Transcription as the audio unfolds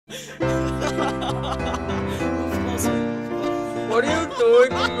What are you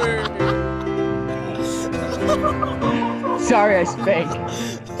doing to me? Sorry, I spank.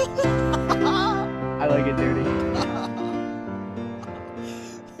 I like it dirty.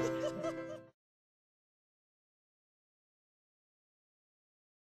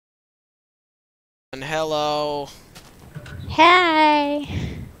 And hello. Hi.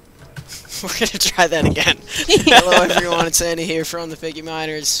 We're gonna try that again. Hello everyone, it's Andy here from the Piggy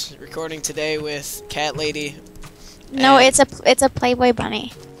Miners, recording today with Cat Lady. No, it's a Playboy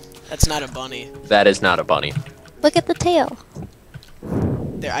bunny. That's not a bunny. That is not a bunny. Look at the tail.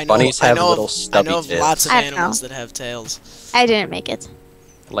 Bunnies have little stubby I know of tails. lots of I don't animals know. that have tails. I didn't make it.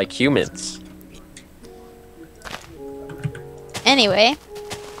 Like humans. Anyway.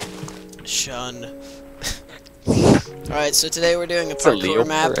 Shun. Alright, so today we're doing a It's a parkour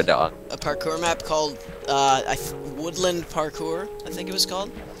map. or a dog. A parkour map called Woodland Parkour, I think it was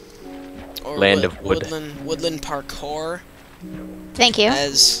called. Or Land of Wood. Woodland Parkour, Thank you.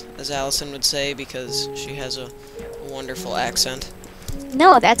 as Allison would say, because she has a wonderful accent.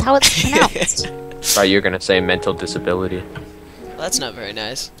 No, that's how it's pronounced. Right, you're gonna say mental disability. Well, that's not very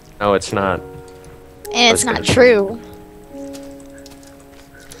nice. No, it's not. And it's not true.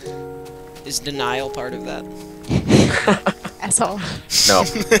 Is denial part of that? Asshole. No.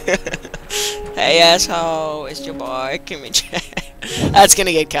 Hey asshole, it's your boy, Kimmy J. That's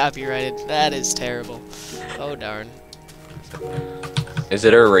gonna get copyrighted. That is terrible. Oh darn. Is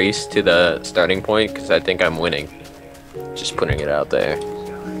it a race to the starting point? Because I think I'm winning. Just putting it out there.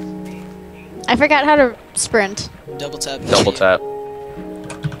 I forgot how to sprint. Double tap. Double tap.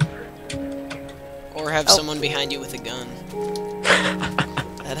 Or have someone behind you with a gun.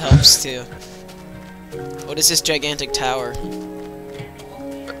 That helps too. What is this gigantic tower?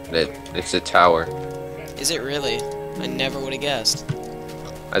 It's a tower. Is it really? I never would have guessed.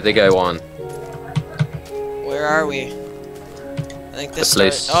 I think I won. Where are we? I think this The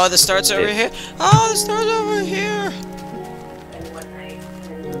place- starts. Oh, the start's over here. Oh, the start's over here.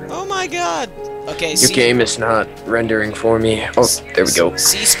 Oh my god. Okay, Your game is not rendering for me. Oh, there we go.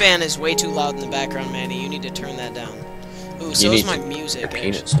 C-SPAN is way too loud in the background, Manny. You need to turn that down. Ooh, You so is need my to music. Your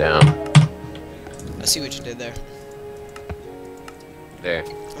Actually. penis down. I see what you did there. There.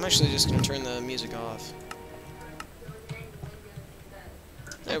 I'm actually just gonna turn the music off.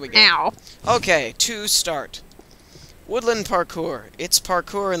 There we go. Ow. Okay, to start. Woodland Parkour. It's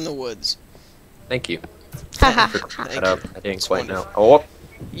parkour in the woods. Thank you. Haha. Thank Shut up. you. I didn't It's quite know. wonderful. Oh,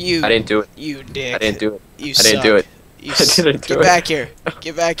 You. I didn't do it. You dick. I didn't do it. You I didn't do suck. it. You I didn't do Get it. back here.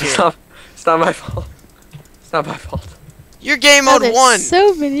 Get back here. Stop. It's not my fault. It's not my fault. Your game Oh, mode there's 1.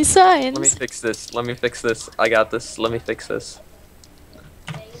 so many signs. Let me fix this. Let me fix this. I got this. Let me fix this.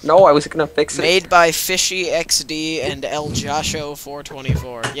 No, I was gonna fix it. Made by Fishy XD and El Josho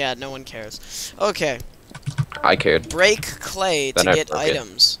 424. Yeah, no one cares. Okay. I cared. Break clay to Then I get broke it.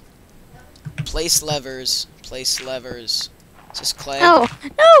 items. Place levers. Place levers. Is this clay? Oh, no,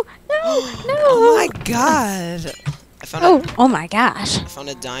 no, no. Oh my god. I found Oh, oh my gosh. I found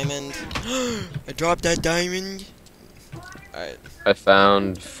a diamond. I dropped that diamond. Alright. I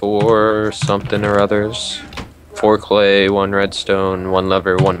found 4 something or others. 4 clay, 1 redstone, 1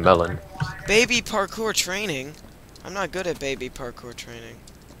 lever, 1 melon. Baby parkour training? I'm not good at baby parkour training.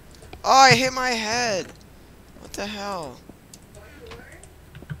 Oh, I hit my head! What the hell?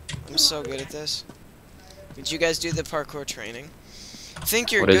 I'm so good at this. Did you guys do the parkour training?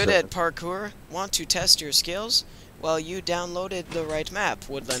 Think you're What is good it? at parkour? Want to test your skills? Well, you downloaded the right map,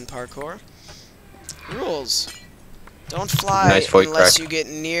 Woodland Parkour. Rules. Don't fly Nice voice unless crack. you get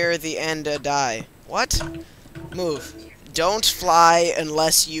near the end and die. What? Move. Don't fly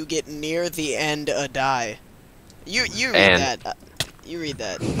unless you get near the end a die. You read And- that. You read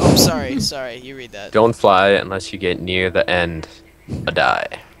that. Oh, sorry, you read that. Don't fly unless you get near the end. A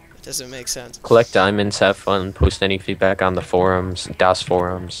die. Doesn't make sense. Collect diamonds, have fun, post any feedback on the forums, DOS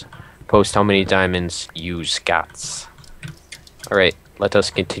forums. Post how many diamonds you got. Alright, let us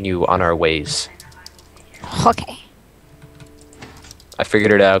continue on our ways. Okay. I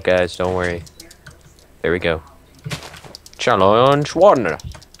figured it out, guys, don't worry. There we go. Challenge 1.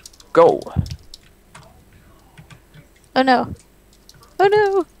 Go. Oh no. Oh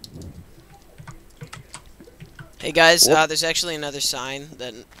no. Hey guys, Whoop. there's actually another sign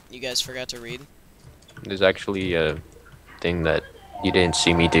that you guys forgot to read. There's actually a thing that you didn't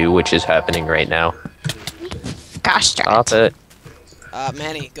see me do, which is happening right now. Gosh darn Stop it.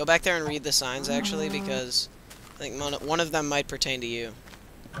 Manny, go back there and read the signs actually, because I think one of them might pertain to you.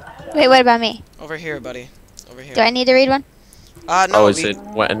 Wait, what about me? Over here, buddy. Over here. Do I need to read one? No. Oh, is it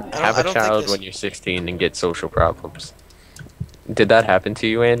when have I a don't think child this- when you're 16 and get social problems? Did that happen to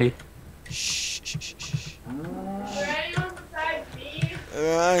you, Andy? Shh, shh, shh, shh.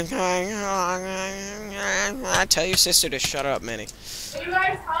 Tell your sister to shut up, Manny. Are you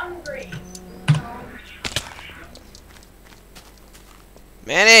guys hungry?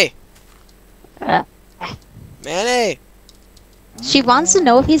 Manny! Uh, Manny! she wants to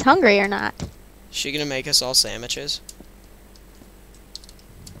know if he's hungry or not. She gonna make us all sandwiches?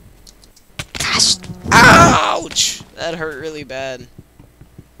 Gosh. Ouch! That hurt really bad.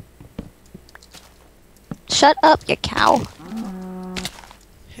 Shut up, you cow.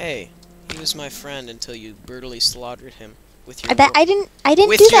 Hey, he was my friend until you brutally slaughtered him with your I didn't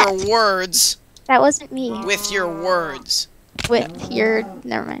with do your that. words. That wasn't me. With your words. With your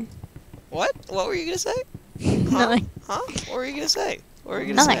never mind. What? What were you gonna say? Nothing. Huh? What were you gonna say? What were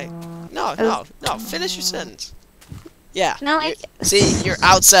you gonna say? No, no, no. Finish your sentence. Yeah. No, See, you're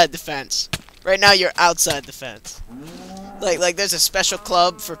outside the fence. Right now, you're outside the fence. Like there's a special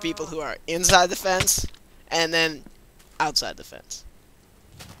club for people who are inside the fence, and then outside the fence.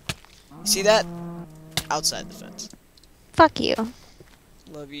 See that? Outside the fence. Fuck you.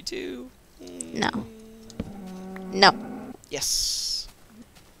 Love you too. No. No. Yes.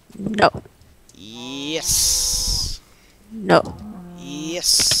 No. Yes. No.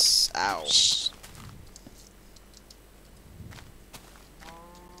 Yes. Ow. Shh.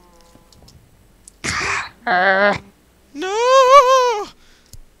 No.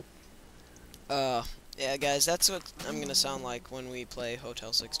 Yeah, guys, that's what I'm gonna sound like when we play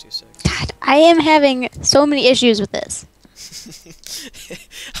Hotel 626. God, I am having so many issues with this.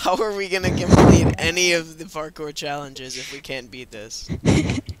 How are we gonna complete any of the parkour challenges if we can't beat this?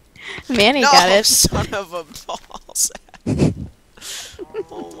 Manny No, got it. son of a ball sack.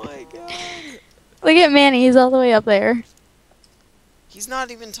 Oh my god. Look at Manny, he's all the way up there. He's not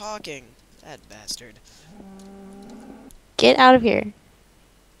even talking. That bastard. Get out of here.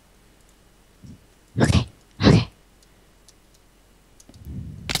 Okay. Okay.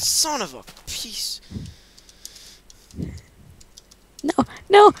 Son of a piece. No.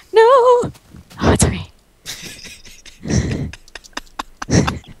 No. No. Oh, it's okay.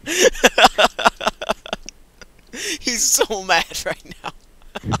 He's so mad right now.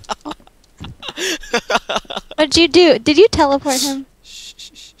 What'd you do? Did you teleport him? Shh,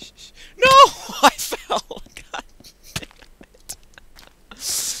 shh, shh, shh, shh. No! I fell. God damn it.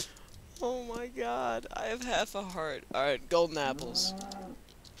 Oh my god. I have half a heart. Alright, golden apples.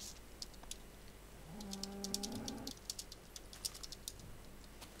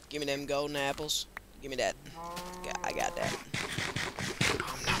 Give me them golden apples. Give me that. I got that. Nom,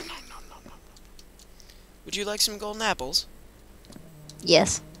 nom, nom, nom, nom, nom. Would you like some golden apples?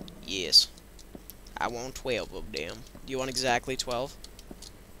 Yes. Yes. I want 12 of them. Do you want exactly 12?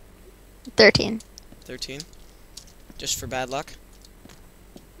 13. 13? Just for bad luck?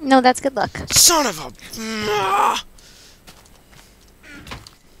 No, that's good luck. Son of a...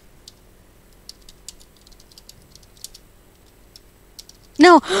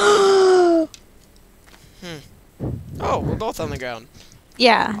 No. Oh, we're both on the ground.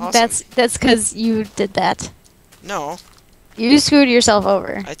 Yeah, Awesome. that's because you did that. No, You screwed yourself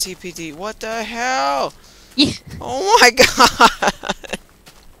over. I TPD. What the hell? Yeah. Oh my god!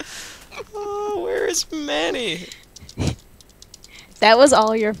 Oh, where is Manny? That was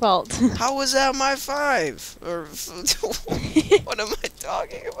all your fault. How was that my 5? Or what am I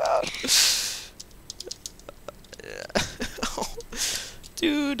talking about? Oh,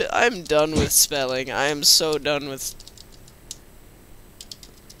 dude, I'm done with spelling. I am so done with...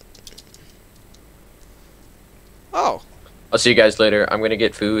 Oh. I'll see you guys later. I'm gonna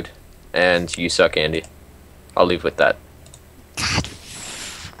get food, and you suck, Andy. I'll leave with that.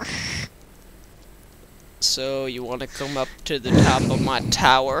 So, you want to come up to the top of my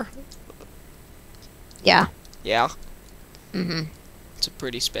tower? Yeah. Yeah? Mhm. It's a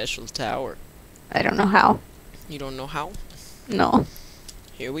pretty special tower. I don't know how. You don't know how? No.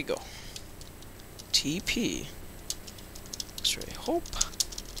 Here we go. TP. X-ray hope.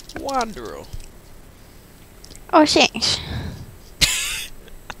 Wanderer. Oh, thanks.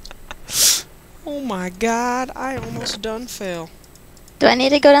 Oh my god, I almost done fail. Do I need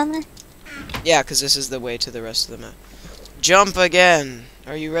to go down there? Yeah, because this is the way to the rest of the map. Jump again!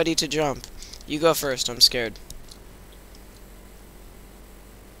 Are you ready to jump? You go first, I'm scared.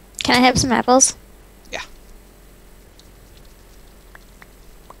 Can I have some apples? Yeah.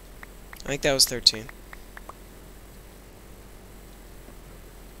 I think that was 13.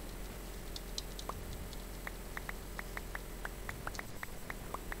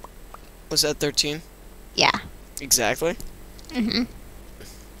 Was that 13? Yeah. Exactly? Mhm.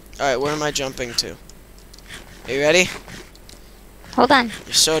 Alright, where am I jumping to? Are you ready? Hold on.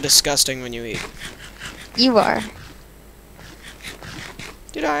 You're so disgusting when you eat. You are.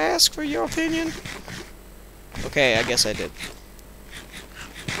 Did I ask for your opinion? Okay, I guess I did.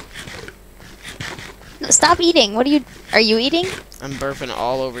 No, stop eating. What are you eating? I'm burping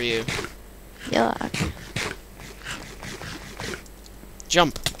all over you. Yuck.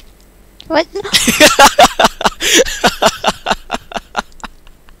 Jump. What?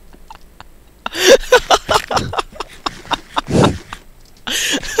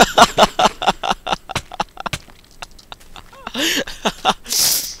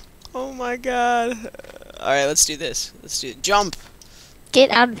 Oh my god. Alright, let's do this. Let's do it. Jump! Get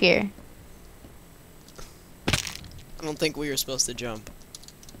out of here. I don't think we were supposed to jump.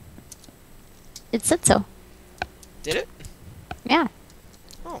 It said so. Did it? Yeah.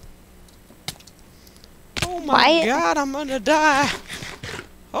 Oh my Why- god, I'm gonna die!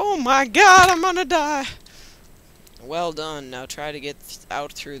 Oh my god, I'm gonna die! Well done. Now try to get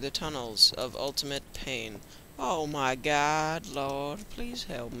out through the tunnels of ultimate pain. Oh my god, Lord, please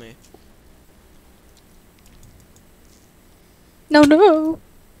help me. No, no.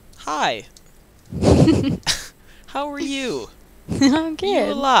 Hi. How are you? I'm Are you good.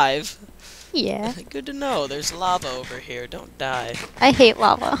 alive? Yeah. Good to know. There's lava over here. Don't die. I hate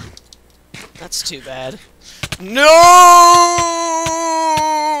lava. That's too bad. No!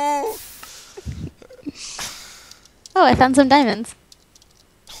 Oh, I found some diamonds.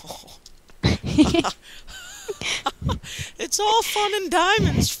 It's all fun and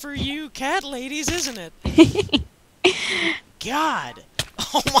diamonds for you cat ladies, isn't it? God.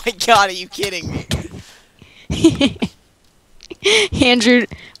 Oh my god, are you kidding me?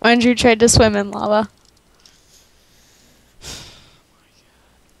 Andrew tried to swim in lava.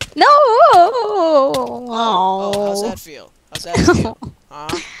 No! Oh, how's that feel? How's that feel? Huh?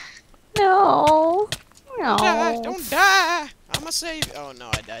 No. Don't die, No. don't die! I'ma save you. Oh no,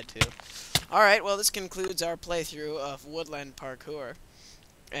 I died too. Alright, well this concludes our playthrough of Woodland Parkour.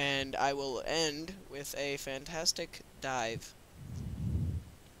 And I will end with a fantastic dive.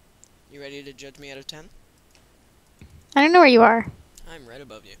 You ready to judge me out of 10? I don't know where you are. I'm right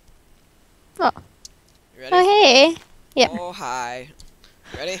above you. Oh. You ready? Oh, hey. Yep. Oh, hi.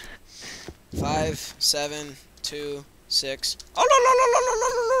 Ready? 5, 7, 2, 6.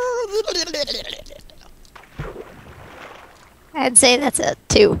 I'd say that's a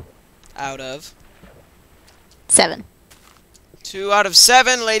 2. Out of 7. 2 out of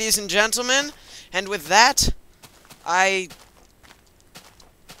 7, ladies and gentlemen. And with that,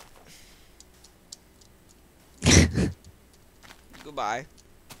 goodbye.